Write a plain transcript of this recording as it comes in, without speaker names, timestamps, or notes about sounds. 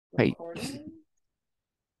はい。Recording.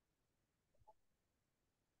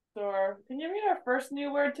 Can you read our first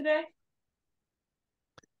new word today?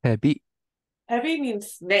 ヘビ。Heavy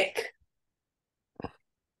means snake.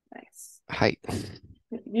 Nice. はい。This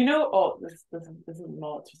is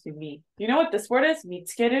more just me. Do you know what this word is?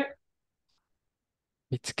 Mitsukeru?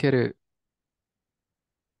 見つける。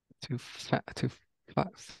to, fa to, fa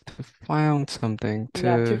to find something.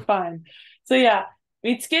 Yeah, to To find. So yeah,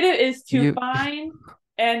 mitsukeru is to you find,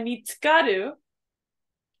 and mitsukaru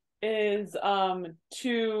is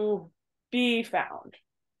to be found.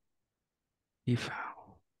 be found.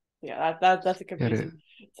 Yeah, that's a Get it. confusing.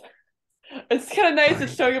 It's kind of nice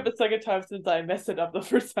it's Right. showing up a second time since I messed it up the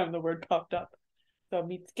first time the word popped up. So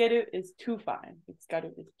mitsukeru is to find.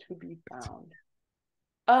 Mitsukaru is to be found.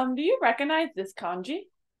 Do you recognize this kanji?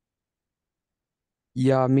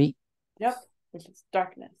 Yami. Yep, which is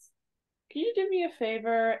darkness. Can you do me a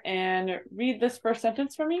favor and read this first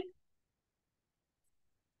sentence for me?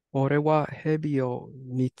 俺は蛇を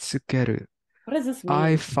見つける. What does this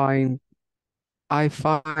I mean? find I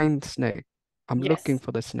find snake. I'm looking Yes.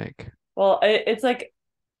 for the snake. Well, it's like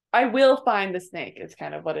I will find the snake. Is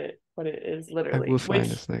kind of what it is I will literally. find the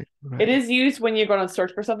Which snake. it Right. is used when you're going to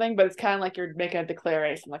search for something, but it's kind of like you're making a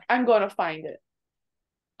declaration, like I'm going to find it.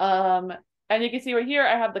 Um, and you can see right here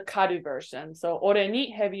I have the karu version. So ore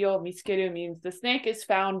ni hebi o mitsukeru means the snake is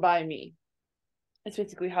found by me. It's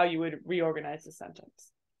basically how you would reorganize the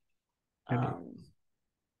sentence. Heavy. Um,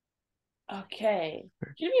 okay.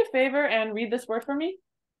 Can you do me a favor and read this word for me?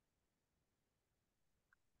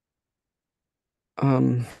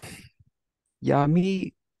 Um,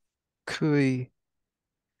 Yami kui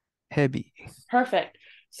heavy. Perfect.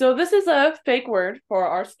 So this is a fake word for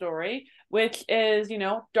our story, which is,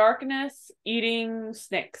 darkness eating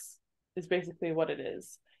snakes is basically what it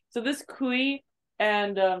is. So this kui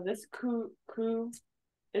and this ku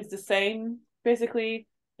is the same. Basically,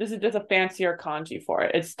 this is just a fancier kanji for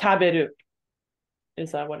it. It's taberu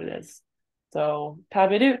is what it is. So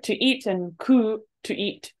taberu to eat and ku to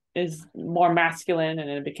eat is more masculine, and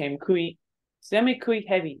then it became kui. Semi kui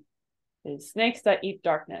heavy is snakes that eat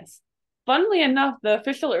darkness. Funnily enough, the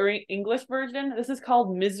official English version, this is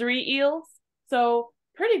called misery eels. So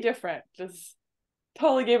pretty different. Just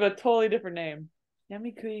totally gave it a totally different name.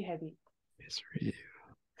 Yami kui heavy. Misery.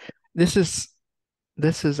 This is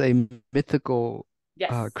this is a mythical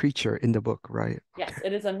Yes. creature in the book, right? Yes, Okay.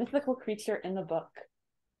 it is a mythical creature in the book.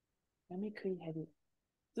 Yami kui heavy.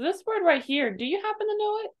 So this word right here, do you happen to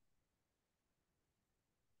know it?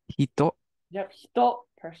 Hito. Yep, hito,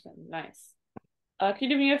 person. Nice. Can you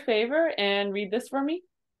do me a favor and read this for me?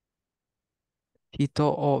 人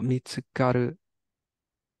を見つかる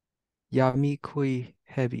闇食い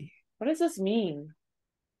蛇。What does this mean?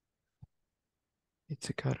 見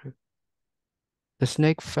つかる. The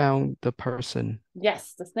snake found the person.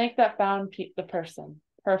 Yes, the snake that found the person.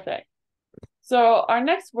 Perfect. So our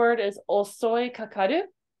next word is osoi kakaru.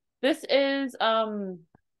 This is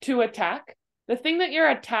to attack. The thing that you're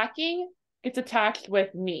attacking gets attacked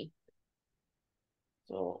with me.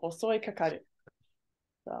 So osoi kakaru.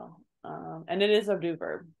 So and it is a do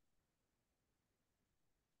verb.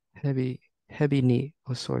 蛇に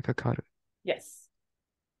襲いかかる. Yes.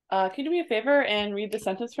 Can you do me a favor and read the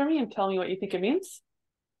sentence for me and tell me what you think it means?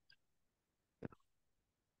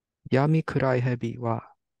 闇暗い蛇は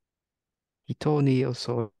人に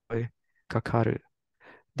襲いかかる.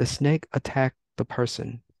 The snake attacked the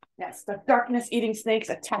person. Yes, the darkness eating snakes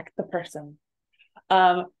attack the person.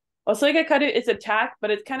 Um, Osoigakaru is attack,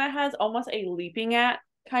 but it kind of has almost a leaping at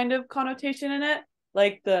kind of connotation in it,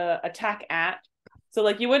 like the attack at. So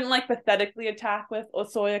like you wouldn't like pathetically attack with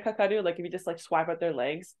Osoya Kakaru, like if you just like swipe at their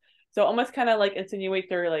legs. So almost kind of like insinuate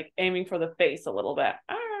they're like aiming for the face a little bit.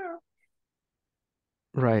 Ah.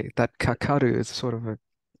 Right. That kakaru is sort of a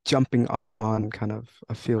jumping on kind of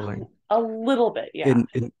a feeling. A little bit, yeah.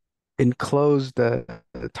 In enclose the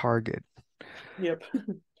target. Yep.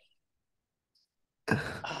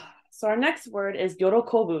 So our next word is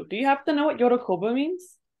yorokobu. Do you happen to know what yorokobu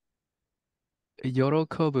means?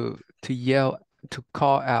 Yorokobu, to yell, to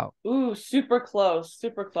call out, Ooh, super close,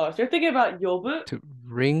 super close. You're thinking about yobu, to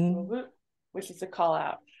ring. yobu, which is a call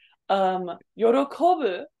out.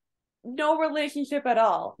 Yorokobu, no relationship at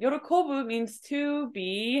all. Yorokobu means to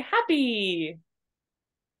be happy.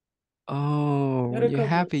 Oh, when you're Yorokobu.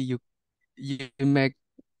 happy, you make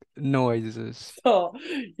noises. So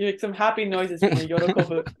you make some happy noises when you're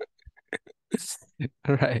yorokobu.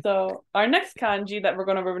 Right. So our next kanji that we're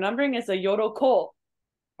going to be remembering is a yoroko,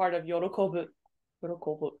 part of yorokobu.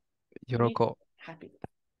 Yorokobu. To be Yoroko. happy.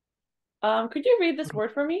 Could you read this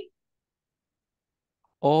word for me?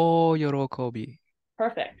 Oh, yorokobi.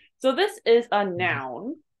 Perfect. So this is a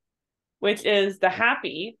noun, which is the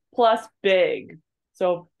happy plus big.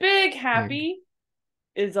 So big Big. happy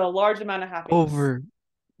is a large amount of happiness. Over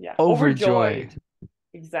Yeah, overjoy. overjoyed.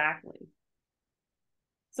 Exactly.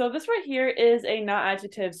 So this right here is a not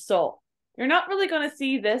adjective so. You're not really going to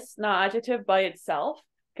see this not adjective by itself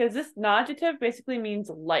because this not adjective basically means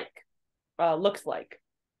like, looks like.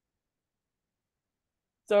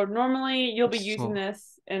 So normally you'll be using So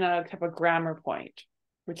this in a type of grammar point,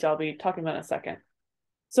 which I'll be talking about in a second.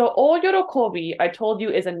 So oyorokobi, I told you,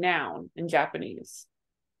 is a noun in Japanese.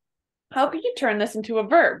 How could you turn this into a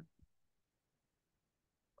verb?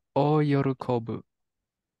 oyorokobu.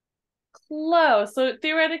 Close. So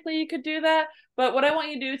theoretically you could do that, but what I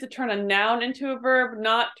want you to do is to turn a noun into a verb,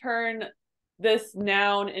 not turn this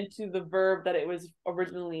noun into the verb that it was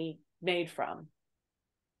originally made from.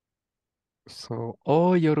 So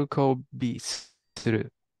oyorokobi suru.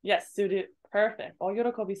 Yes, suru. Perfect.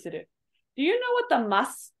 Oyorokobi suru. Do you know what the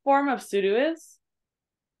must form of suru is?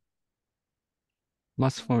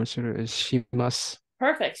 Must form suru is shimasu.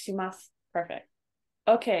 Perfect. Shimasu. Perfect.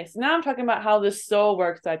 Okay, so now I'm talking about how this so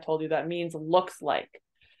works. I told you that means looks like.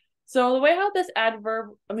 So the way how this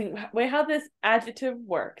way how this adjective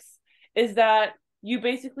works is that you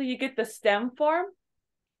get the stem form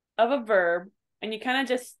of a verb and you kind of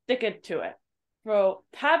just stick it to it. So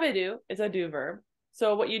taberu is a do verb.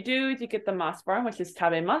 So what you do is you get the mas form, which is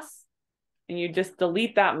tabemasu, and you just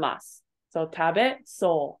delete that mas. So tabe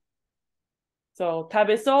so. So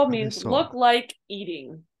tabeso means So look like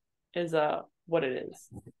eating is what it is.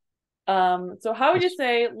 So how would you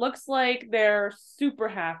say looks like they're super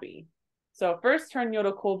happy? So first turn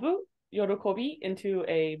yorokobi into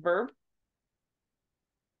a verb.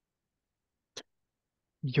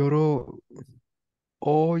 yoro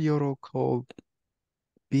oyorokobi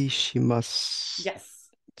shimasu. Yes.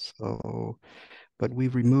 So, but we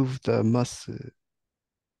removed the masu.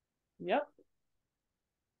 Yep.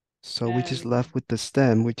 So we just And left with the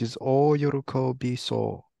stem, which is oyorokobi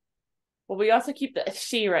so. well, we also keep the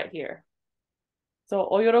shi right here. So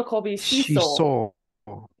oyorokobi shiso.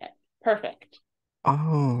 Shiso. Yeah, perfect.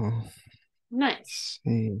 Oh, Nice.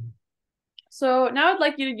 see. So now I'd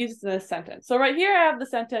like you to use this in a sentence. So right here I have the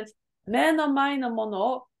sentence me no mai no mono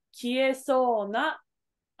o kiesou na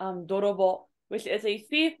dorobo, which is a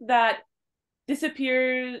thief that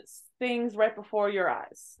disappears things right before your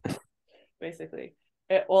eyes. Basically,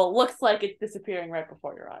 it looks like it's disappearing right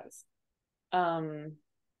before your eyes. How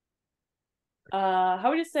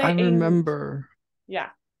would you I say remember yeah.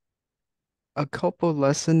 a couple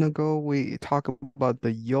lesson ago we talked about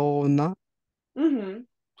the yona. Mm-hmm.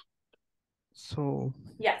 So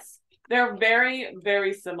Yes, they're very,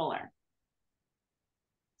 very similar.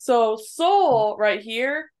 So soul right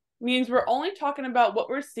here means we're only talking about what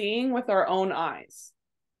we're seeing with our own eyes.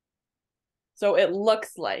 So it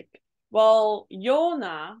looks like. Well,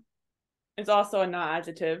 yona is also a not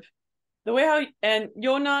adjective. The way how and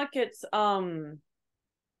yona gets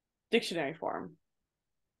dictionary form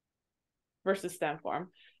versus stem form.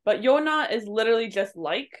 But yona is literally just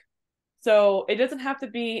like. So it doesn't have to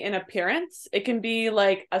be an appearance. It can be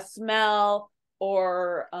like a smell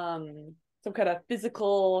or some kind of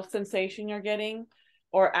physical sensation you're getting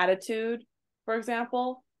or attitude, for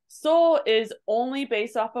example. So is only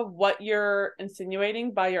based off of what you're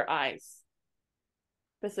insinuating by your eyes,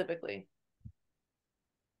 specifically.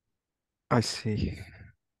 I see.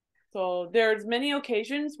 So there's many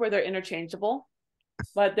occasions where they're interchangeable,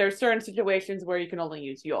 but there's certain situations where you can only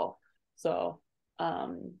use yo. So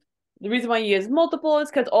the reason why you use multiple is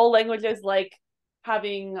because all languages like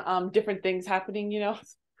having different things happening, you know.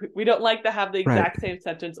 We don't like to have the Right, exact same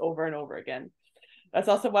sentence over and over again. That's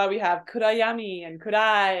also why we have kurayami and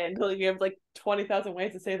kurai until you have like 20,000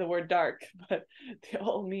 ways to say the word dark, but they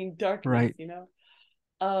all mean darkness, right. you know.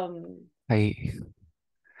 Um I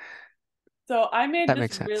so I made That this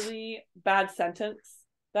makes sense. really bad sentence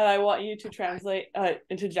that I want you to translate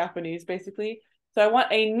into Japanese, basically. So I want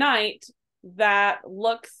a night that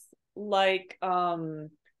looks like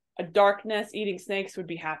a darkness eating snakes would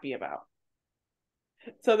be happy about.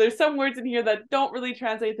 So there's some words in here that don't really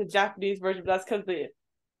translate to Japanese version, but that's because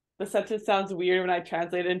the sentence sounds weird when I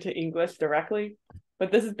translate it into English directly.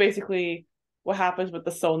 But this is basically what happens with the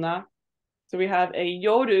sona. So we have a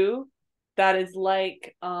yoru that is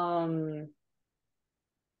like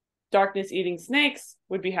darkness eating snakes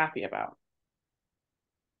would be happy about.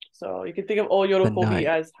 So you can think of o The yorokobi night.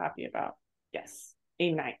 as happy about. Yes,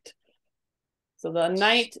 a night. So the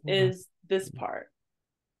night So, is this part,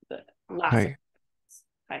 the last. right.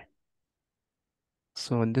 Hi.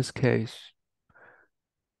 So in this case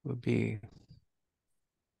would be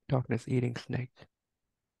darkness eating snake.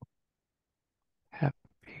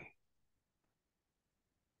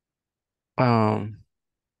 um,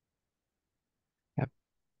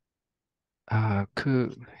 그,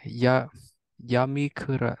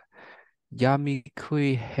 야미쿠라,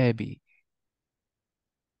 야미쿠이 헤비.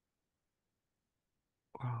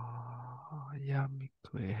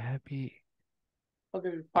 야미쿠이 헤비. I'll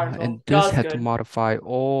give you partial. And this That's had to good. modify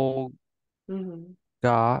all Mm-hmm.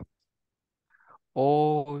 가,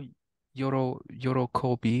 all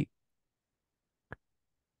요로코비,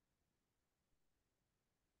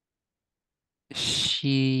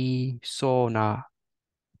 시소나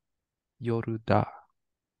요르다.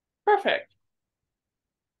 Perfect.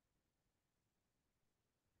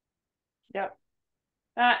 Yep.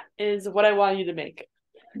 That is what I want you to make.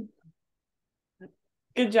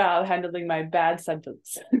 Good job handling my bad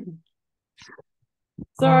sentence.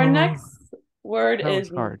 So our Oh, next word that was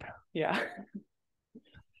is, hard. yeah.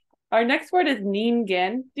 Our next word is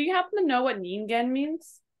ningen. Do you happen to know what ningen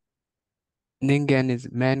means? Ningen is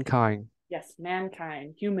mankind. Yes,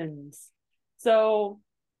 mankind, humans. So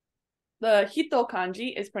the hito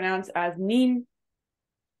kanji is pronounced as ningen.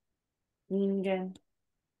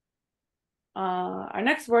 Our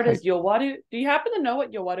next word is yowaru. Do you happen to know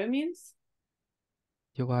what yowaru means?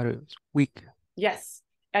 Yowaru is weak. Yes.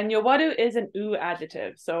 And yowaru is an u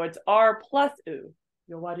adjective. So it's r plus u.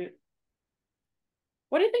 Yowaru.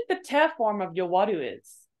 What do you think the te form of yowaru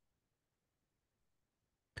is?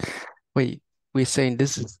 Wait, we're saying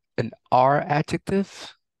this is an R adjective?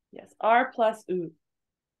 Yes, r plus u.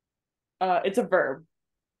 It's a verb.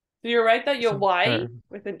 So you're right that It's a yowai verb.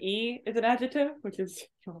 with an e is an adjective, which is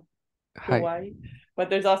Hi. yowai. But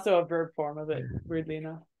there's also a verb form of it, weirdly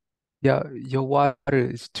enough. Yeah, yowaru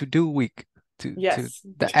is to do weak. To Yes,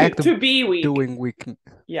 the act of to be weak. doing weak.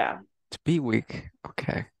 Yeah. To be weak.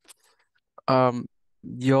 Okay.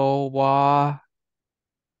 Yowa.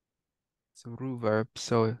 It's a root verb.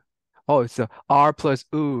 So, oh, it's a R plus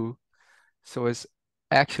U. So it's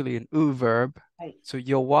actually an U verb. Right. So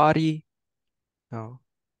yowari. No.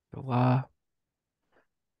 Yowa.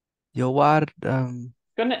 Yowar.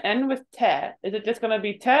 Gonna end with te. Is it just gonna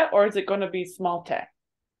be te or is it gonna be small te?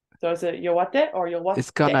 So is it yowate or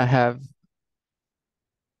It's yowate? gonna have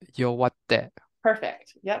yowate.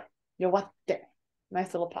 Perfect. Yep. Yowate.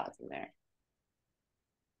 Nice little pause in there.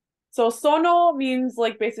 So sono means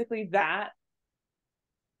like basically that.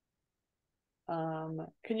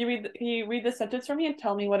 Can you read the sentence for me and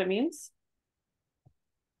tell me what it means?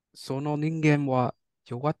 その人間は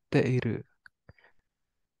弱っている.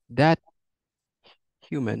 That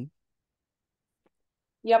human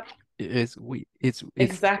Yep. is weak. It's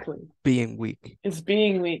Exactly. being weak. It's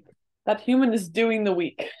being weak. That human is doing the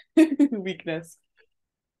weak. Weakness.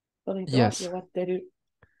 Yes.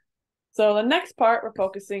 So the next part we're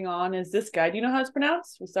focusing on is this guy. Do you know how it's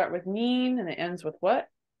pronounced? We start with nin and it ends with what?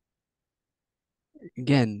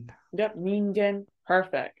 Gen. Yep, ningen.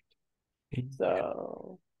 Perfect.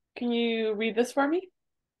 So can you read this for me?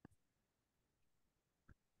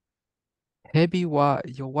 蛇は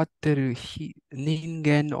弱ってる人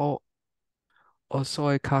間を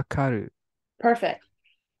襲いかかる. Perfect.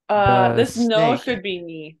 The This no snake. should be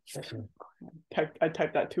ni. I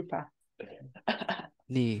typed that too fast.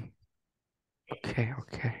 Ni. Okay.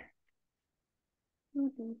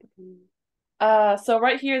 So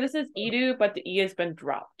right here, this is idu, but the e has been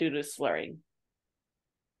dropped due to slurring.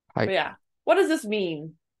 Hi. But yeah, what does this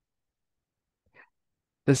mean?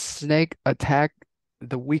 The snake attacked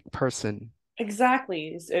the weak person.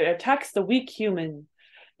 Exactly. It attacks the weak human.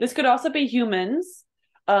 This could also be humans.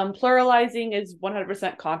 Pluralizing is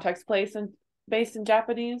 100% context based in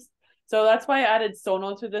Japanese. So that's why I added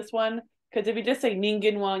sono to this one. Because if you just say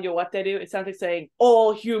ningen wa yowateru, it sounds like saying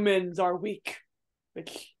all humans are weak,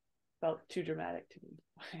 which felt too dramatic to me.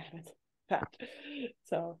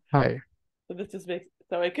 So, Hi. so this is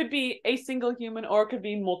so it could be a single human or it could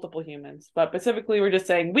be multiple humans. But specifically, we're just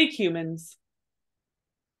saying weak humans.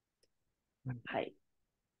 Hi.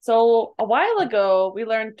 So a while ago, we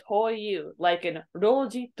learned toyu, like in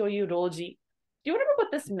roji toyu roji. Do you remember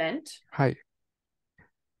what this meant? Hi.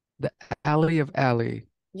 The alley of alley.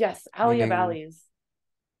 Yes, alley of Meaning alleys.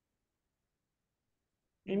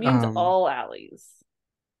 It means all alleys.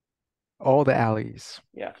 all the alleys.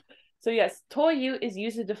 Yeah. So yes, toyu is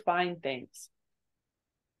used to define things.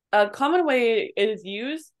 A common way it is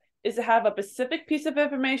used is to have a specific piece of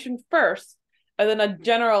information first, and then a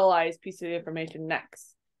generalized piece of information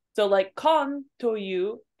next. So like kon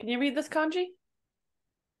toyu, can you read this kanji?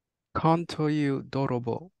 Kon toyu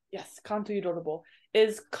dorobo. Yes, kon toyu dorobo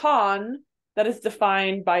is kon that is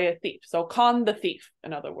defined by a thief. So kon the thief,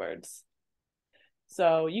 in other words.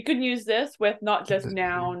 So you could use this with not just The-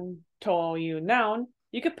 noun, toyu, noun.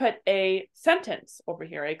 You could put a sentence over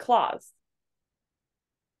here, a clause. という dorobo. is kon the thief. So kon the thief, in other words. So you could use this with not just noun, toyu, noun. You could put a sentence over here, a clause.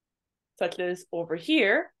 such as over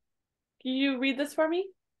here. Can you read this for me?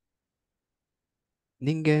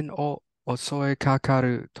 人間を襲いかか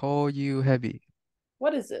るという蛇.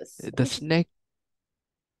 What is this? The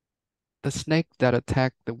snake that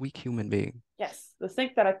attacked the weak human being. Yes, the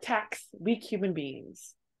snake that attacks weak human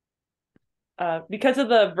beings. Because of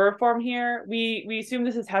the verb form here, we assume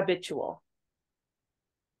this is habitual.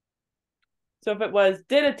 So if it was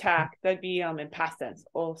did attack, that'd be in past tense.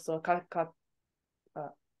 Also,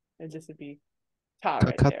 it just would be ta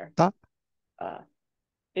right there.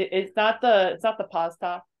 It's not the pause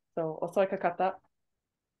ta. So also kakata.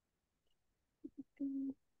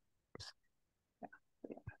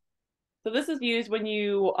 So this is used when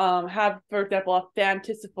you have, for example, a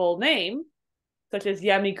fantasical name, such as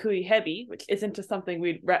Yamikui Hebi, which isn't just something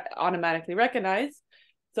we'd automatically recognize.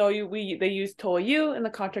 So they use Toyu in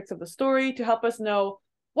the context of the story to help us know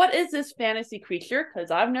what is this fantasy creature,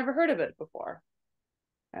 because I've never heard of it before.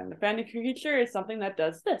 And the fantasy creature is something that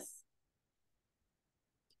does this.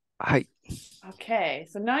 はい。 Okay,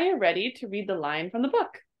 so now you're ready to read the line from the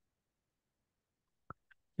book.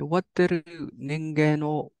 弱ってる人間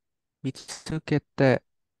を見つけて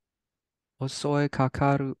襲いか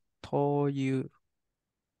かるという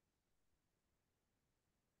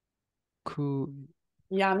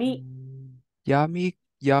闇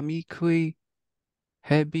食い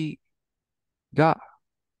蛇が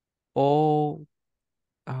お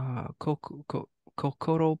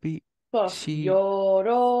心びし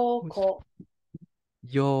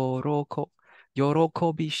喜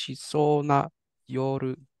びしそうな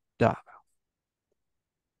夜だ.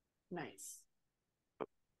 Nice.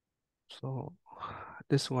 So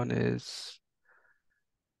this one is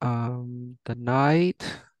the night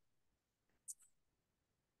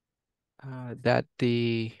that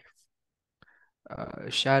the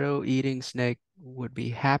shadow-eating snake would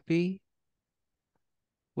be happy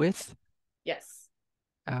with. Yes.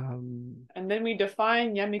 And then we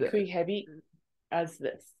define Yamikui Hebi as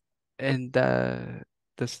this. And the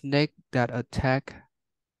snake that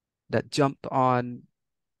jumped on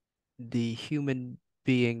the human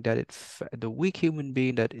being the weak human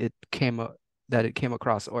being that it came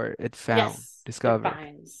across or it found, yes, discovered. It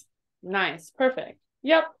finds. Nice, perfect.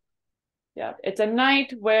 Yep. It's a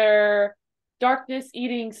night where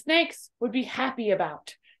darkness-eating snakes would be happy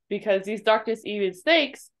about, because these darkness-eating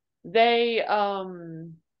snakes, they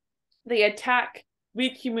attack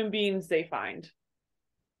weak human beings they find.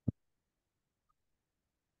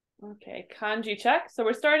 Okay, kanji check. So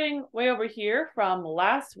we're starting way over here from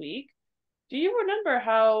last week. Do you remember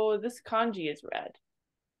how this kanji is read?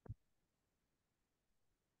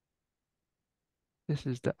 This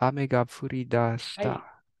is the ame ga furidashita.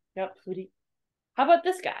 Yep, furi. How about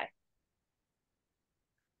this guy?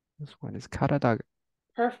 This one is karada.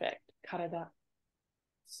 Perfect, karada.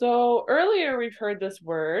 So earlier we've heard this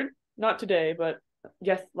word, not today, but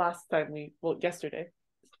yesterday.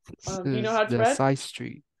 Do you know how it's read? Side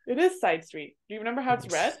street. It is side street. Do you remember how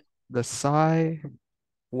it's read? The sai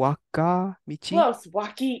waka michi. Close.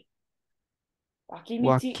 Waki michi.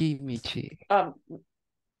 Waki michi.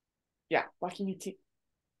 Yeah, waki michi.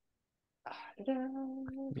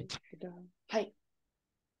 Hi.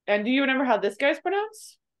 And do you remember how this guy's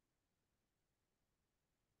pronounced?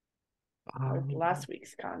 Last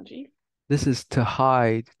week's kanji. This is to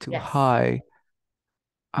hide, yes. hide.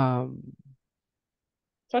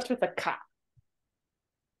 Starts with a ka.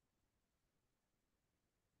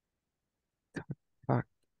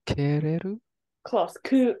 Kakereru? Close.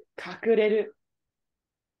 Kakureru.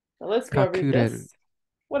 So let's go read this.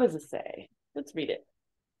 What does it say? Let's read it.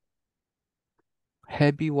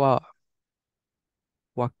 Hebi wa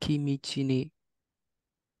wakimichi ni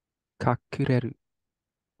kakureru.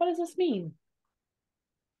 What does this mean?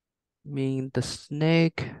 The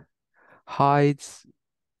snake hides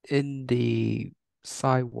in the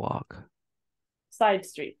sidewalk. Side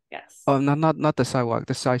street, yes. Oh, not the sidewalk,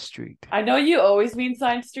 the side street. I know you always mean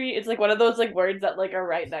side street. It's like one of those like words that like are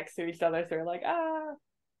right next to each other. So you're like,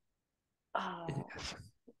 Yes.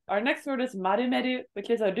 Our next word is marumeru, which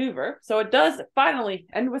is a do verb. So it does finally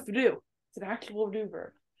end with do. It's an actual do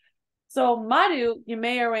verb. So maru, you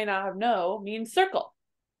may or may not have known, means circle.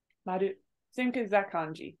 Maru, same exact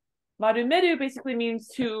kanji. Marumeru basically means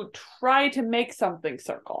to try to make something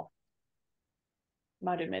circle.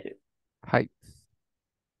 Marumeru. Hi.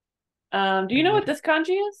 Do you know what this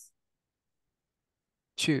kanji is?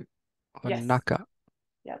 Chu or yes. Naka.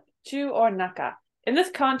 Yep, chu or naka. In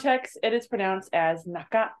this context, it is pronounced as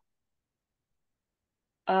naka.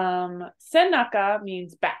 Sennaka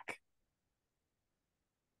means back.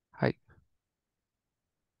 Hi.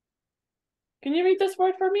 Can you read this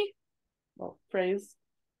word for me? Well, phrase.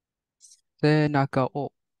 背中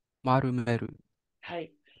を丸める Hi.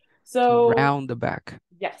 to So round the back.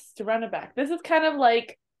 yes, to run it back. This is kind of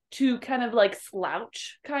like to kind of like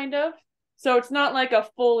slouch, kind of. So it's not like a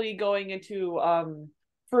fully going into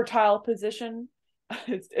fertile position.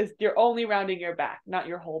 It's you're only rounding your back, not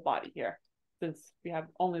your whole body here, since we have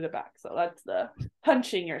only the back. So that's the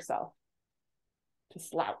punching yourself to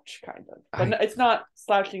slouch, kind of. But no, はい。it's not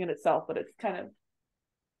slouching in itself, but it's kind of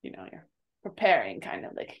you're preparing, kind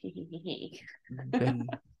of like Ben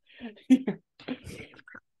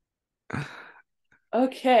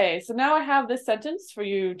Okay, so now I have this sentence for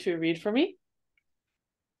you to read for me.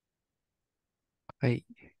 はい。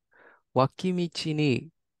脇道に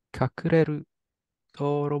隠れる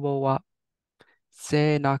泥棒は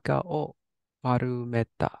背中を丸め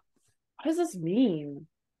た。What does this mean?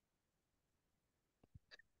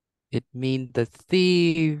 It means the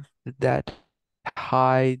thief that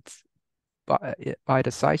hides by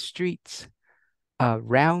the side streets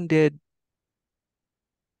rounded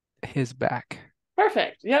his back.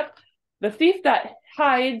 Perfect. Yep. The thief that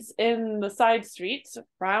hides in the side streets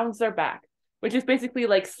rounds their back, which is basically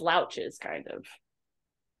like slouches, kind of.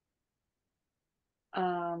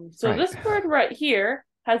 So Right. this word right here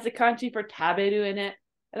has the kanji for taberu in it,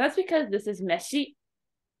 and that's because this is meshi.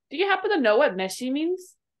 Do you happen to know what meshi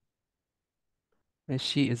means? And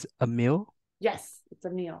she is a meal. Yes, it's a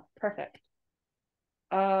meal. Perfect.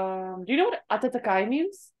 Do you know what atatakai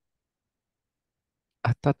means?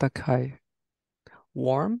 Atatakai.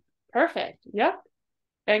 Warm. Perfect. Yep.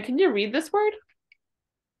 And can you read this word?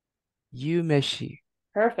 Yumeshi.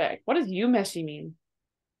 Perfect. What does yumeshi mean?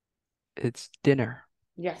 It's dinner.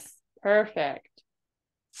 Yes. Perfect.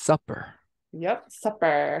 Supper. Yep.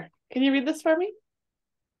 Supper. Can you read this for me?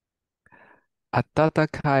 温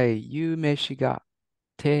かい夕飯が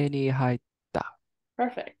手に入った。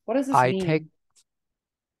Perfect. What does this I take, mean?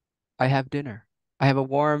 I have dinner. I have a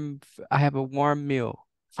warm meal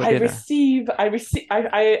for I dinner. receive, I receive,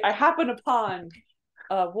 I happen upon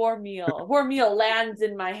a warm meal. A warm meal lands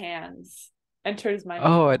in my hands, enters my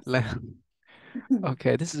Oh, mouth.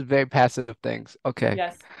 okay, this is very passive things. Okay.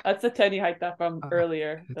 Yes, that's the Tenny Haita from Uh,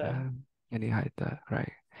 earlier. The any height that,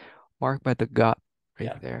 right. Marked by the gut right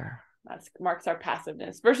yeah, there. that's marks our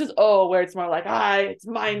passiveness versus O, where it's more like it's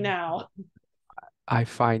mine now. I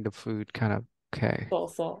find the food kind of okay.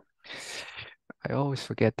 So I always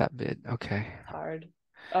forget that bit. Okay. hard.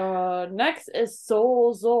 Next is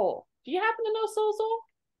sozo. Do you happen to know sozo?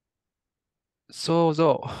 So,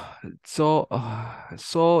 so,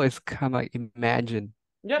 so is kind of like Yep,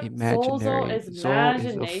 sozo imaginary. is So is a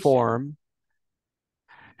imagination. form,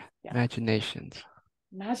 Yeah, imaginations.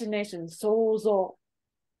 imagination. Sozo.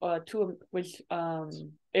 To which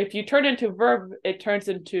if you turn into verb, it turns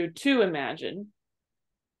into to imagine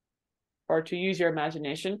or to use your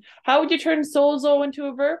imagination. How would you turn sozo into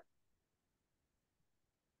a verb?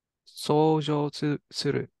 想像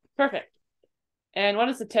する. Perfect. And what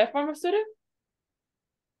is the te form of suru?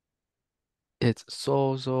 It's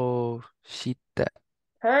想像して.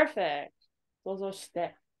 Perfect. Sozo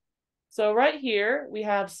shite. So right here we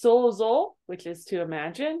have sozo, which is to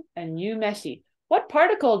imagine, and yumeshi. What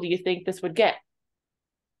particle do you think this would get?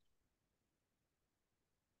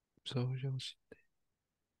 想像し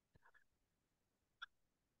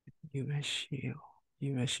夢しよう。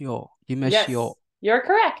夢しよう。夢し Yes, よ you're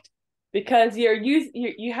correct because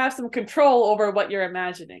you have some control over what you're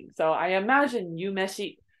imagining. So I imagine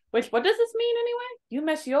yumeshi. Which what does this mean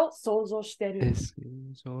anyway? Yumeshi o sozo う。shiteru.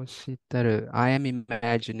 想像してる. I am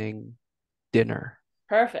imagining dinner.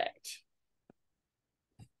 Perfect.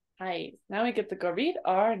 Hi. Now we get to go read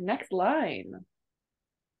our next line.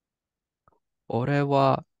 俺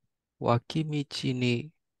は脇道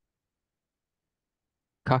に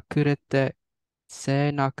隠れて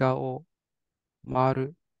背中を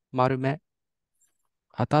丸、丸め、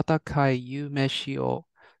温かい夕飯を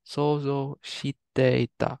想像してい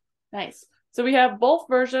た。Nice. So we have both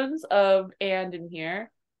versions of and in here.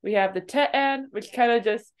 We have the te and, which kind of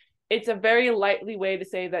just, it's a very lightly way to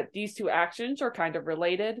say that these two actions are kind of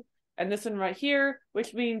related. And this one right here,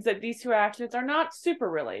 which means that these two actions are not super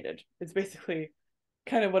related. It's basically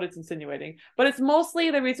kind of what it's insinuating. But it's mostly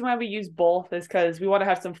the reason why we use both is because we want to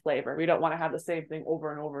have some flavor. We don't want to have the same thing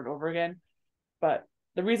over and over and over again. But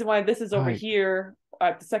the reason why this is over はい。here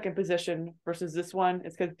at the second position versus this one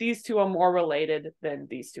is because these two are more related than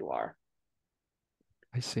these two are.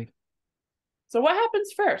 I see. So what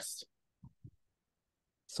happens first?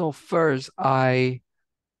 So first, I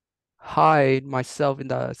hide myself in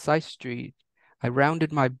the side street. I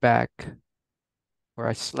rounded my back where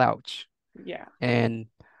I slouch, Yeah. and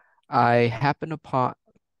I happen upon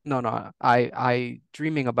No. I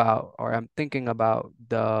dreaming about or I'm thinking about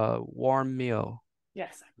the warm meal.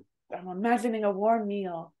 Yes, I'm imagining a warm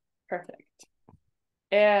meal. Perfect.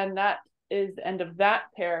 And that is the end of that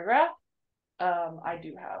paragraph. I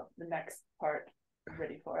do have the next part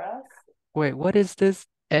ready for us. Wait, what is this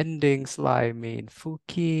ending slide mean?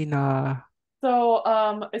 Fukina, So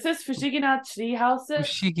it says Fushigina Tree House.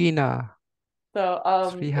 Fushigina So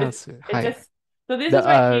treehouse. it Hi. just so this is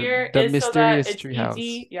right here The is so that mysterious it's treehouse.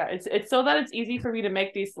 easy. Yeah, it's so that it's easy for me to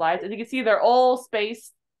make these slides. As you can see, they're all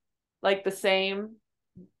spaced like the same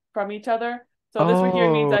from each other. So this right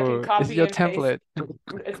here means I can Oh, it's copy your and paste. template.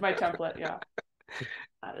 It's my template. Yeah,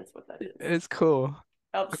 that is what that is. It's cool.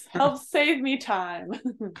 Helps save me time.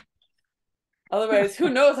 Otherwise, who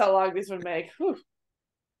knows how long this would make. Whew.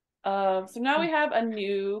 So now we have a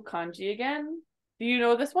new kanji again. Do you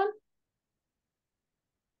know this one?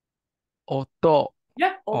 Oto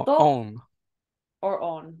Yeah, or oto on. or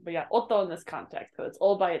on. But yeah, oto in this context, so it's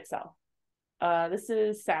all by itself. This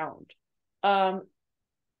is sound. Um,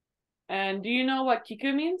 and do you know what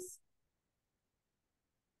kiku means?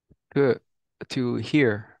 Good to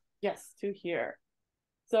hear. Yes, to hear.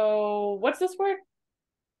 So what's this word?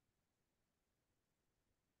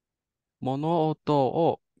 物音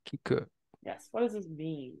を聞く Yes, what does this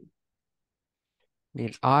mean?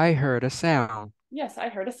 means I heard a sound. Yes, I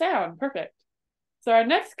heard a sound. Perfect. So our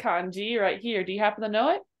next kanji right here, do you happen to know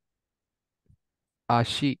it?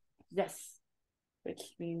 Ashi. Yes, which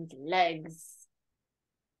means legs.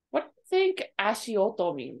 What do you think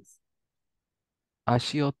ashioto means?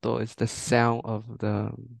 Ashioto is the sound of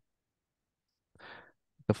the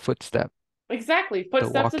footstep, Exactly. the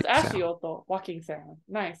Footsteps is walking sound. ashioto, walking sound.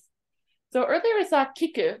 Nice. So earlier we saw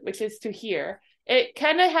kiku, which is to hear. It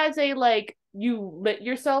kind of has a like you let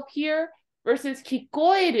yourself hear versus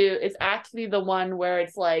kikoeru is actually the one where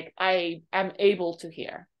it's like I am able to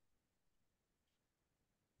hear.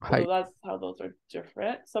 So はい。that's how those are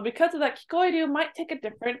different. So because of that, kikoeru might take a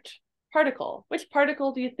different particle. Which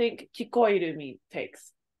particle do you think kikoeru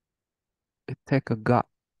takes? Take a gut.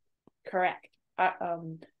 Correct.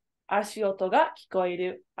 Ashioto ga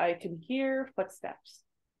kikoeru. I can hear footsteps.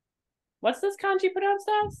 What's this kanji pronounced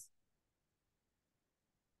as?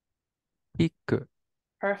 Kiku.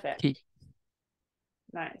 Perfect. Ki.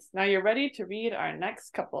 Nice. Now you're ready to read our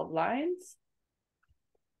next couple of lines.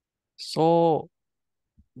 そ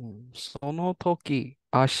の時、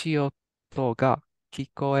足音が聞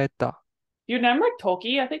こえた。Do you remember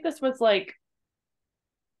Toki? I think this was like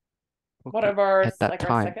one Okay. of our At that like our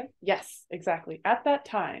time. second. Yes, exactly. At that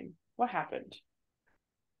time, what happened?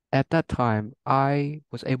 At that time, I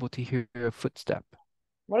was able to hear a footstep.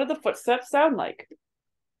 What did the footsteps sound like?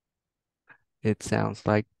 It sounds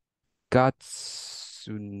like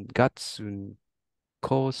gatsun,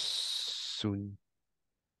 kosun,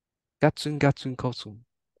 kosun,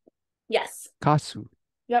 Yes. kasu.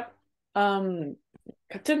 Yep. Katun,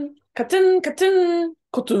 katun, katun,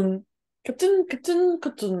 kotun, katun, katun,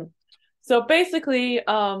 kotun. So basically,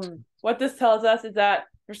 what this tells us is that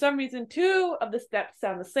for some reason, two of the steps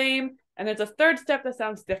sound the same, and there's a third step that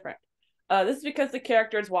sounds different. This is because the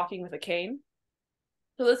character is walking with a cane.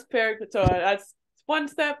 So this pair, so that's one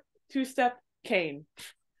step, two step, cane.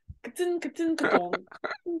 Katun, katun, katun,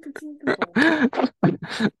 katun,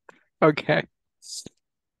 katun. Okay.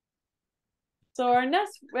 So our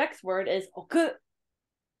next word is oku.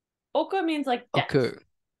 Oku means like Okay. depth.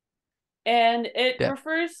 And it Yeah.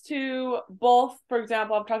 refers to both, for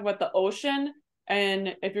example, I'm talking about the ocean,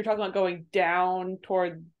 and if you're talking about going down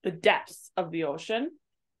toward the depths of the ocean,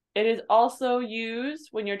 it is also used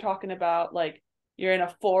when you're talking about like you're in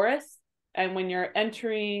a forest, and when you're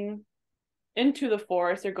entering into the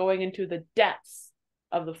forest, you're going into the depths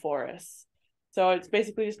of the forest. So it's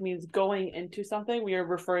basically just means going into something. We are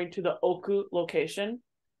referring to the oku location.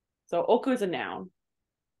 So oku is a noun,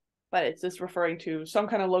 but it's just referring to some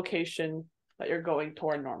kind of location that you're going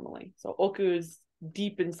toward normally. So oku is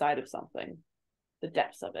deep inside of something, the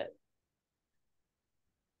depths of it.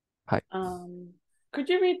 はい。Could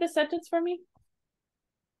you read the sentence for me?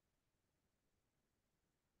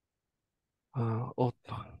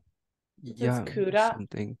 It says Yeah, kura.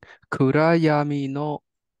 something. 暗闇の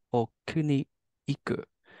奥に行く.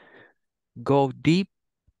 Go deep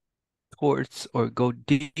towards or go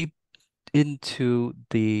deep into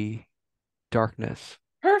the darkness.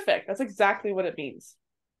 Perfect. That's exactly what it means.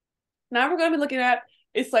 Now we're going to be looking at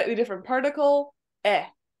a slightly different particle, eh.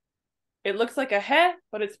 It looks like a he,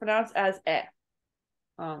 but it's pronounced as eh.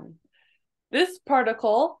 This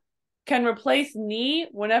particle can replace ni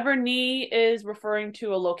whenever ni is referring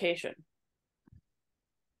to a location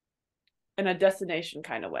in a destination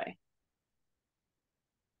kind of way.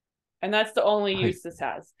 And that's the only はい。use this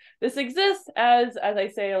has. This exists as I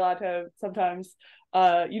say a lot of sometimes,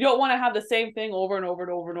 you don't want to have the same thing over and over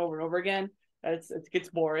and over and over and over again. It gets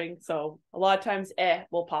boring. So a lot of times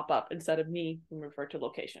will pop up instead of ni when we refer to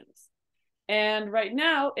locations. And right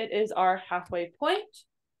now it is our halfway point.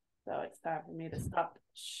 So it's time for me to stop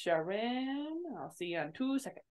sharing. I'll see you in 2 seconds.